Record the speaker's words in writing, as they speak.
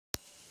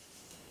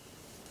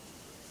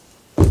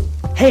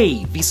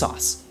Hey,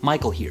 Vsauce,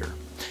 Michael here.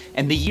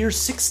 And the year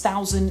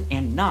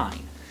 6009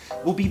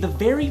 will be the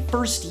very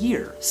first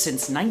year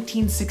since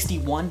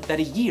 1961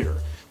 that a year,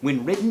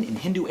 when written in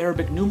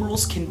Hindu-Arabic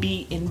numerals, can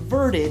be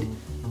inverted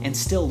and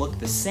still look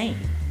the same.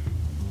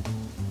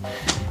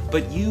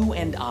 But you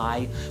and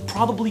I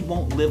probably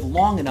won't live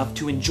long enough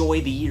to enjoy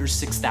the year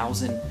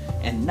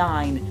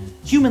 6009.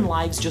 Human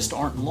lives just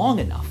aren't long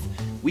enough.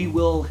 We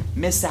will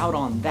miss out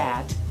on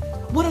that.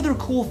 What other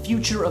cool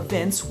future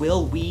events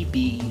will we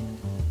be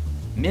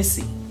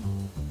missing?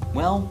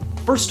 Well,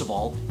 first of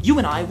all, you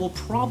and I will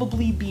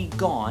probably be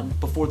gone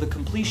before the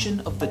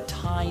completion of the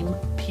Time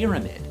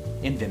Pyramid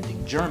in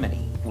Winding,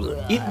 Germany.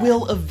 It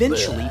will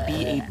eventually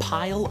be a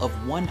pile of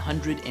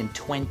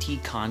 120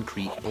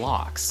 concrete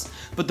blocks,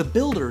 but the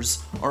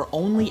builders are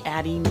only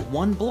adding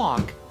one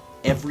block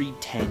every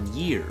 10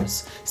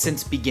 years.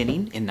 Since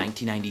beginning in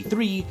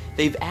 1993,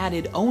 they've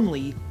added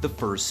only the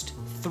first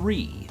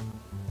 3.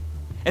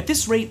 At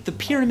this rate, the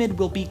pyramid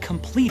will be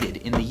completed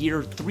in the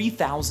year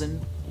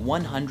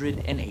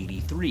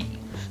 3183,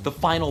 the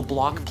final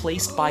block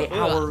placed by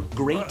our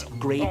great